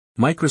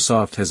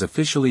Microsoft has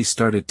officially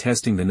started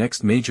testing the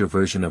next major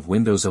version of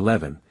Windows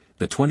 11,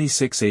 the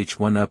 26H1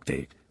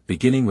 update,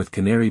 beginning with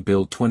Canary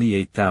Build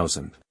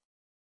 28000.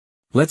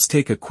 Let's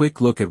take a quick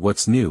look at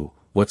what's new,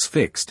 what's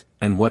fixed,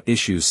 and what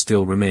issues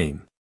still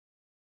remain.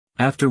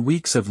 After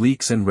weeks of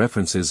leaks and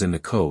references in the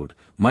code,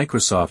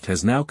 Microsoft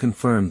has now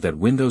confirmed that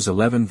Windows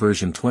 11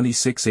 version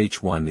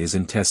 26H1 is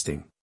in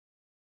testing.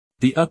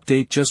 The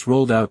update just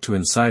rolled out to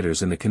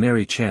insiders in the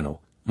Canary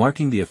channel,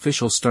 marking the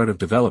official start of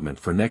development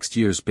for next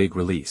year's big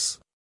release.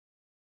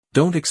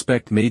 Don't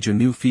expect major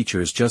new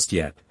features just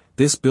yet,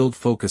 this build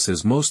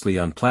focuses mostly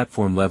on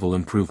platform-level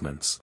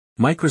improvements.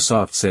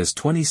 Microsoft says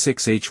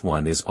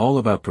 26H1 is all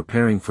about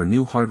preparing for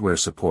new hardware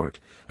support,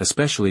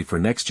 especially for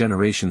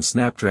next-generation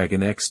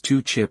Snapdragon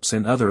X2 chips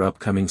and other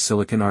upcoming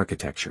silicon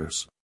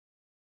architectures.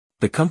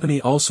 The company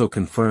also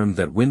confirmed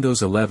that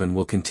Windows 11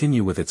 will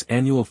continue with its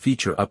annual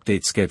feature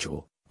update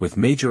schedule, with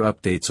major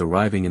updates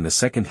arriving in the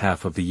second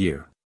half of the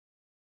year.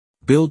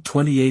 Build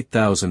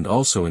 28000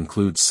 also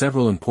includes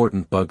several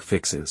important bug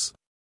fixes.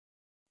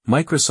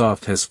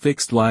 Microsoft has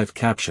fixed live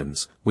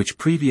captions, which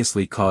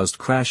previously caused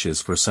crashes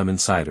for some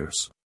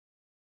insiders.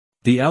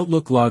 The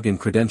Outlook login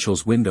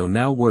credentials window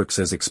now works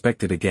as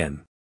expected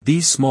again.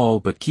 These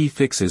small but key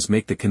fixes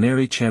make the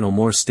Canary channel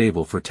more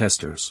stable for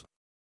testers.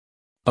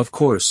 Of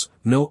course,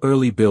 no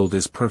early build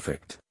is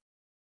perfect.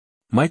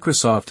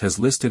 Microsoft has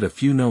listed a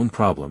few known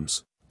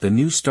problems. The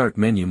new Start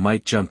menu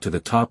might jump to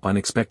the top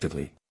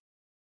unexpectedly.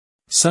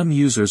 Some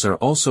users are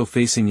also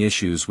facing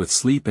issues with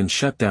sleep and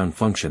shutdown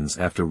functions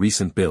after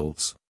recent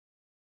builds.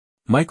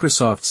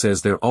 Microsoft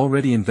says they're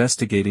already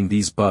investigating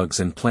these bugs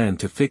and plan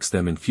to fix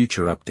them in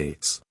future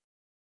updates.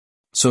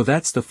 So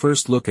that's the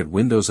first look at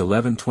Windows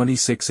 11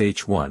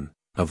 26H1,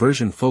 a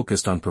version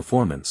focused on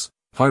performance,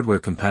 hardware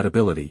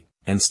compatibility,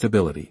 and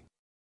stability.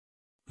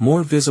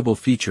 More visible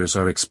features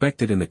are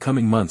expected in the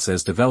coming months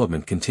as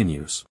development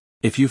continues.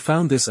 If you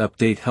found this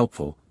update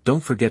helpful, don't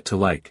forget to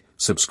like,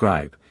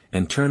 subscribe,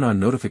 and turn on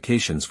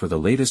notifications for the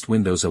latest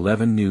Windows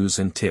 11 news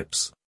and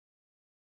tips.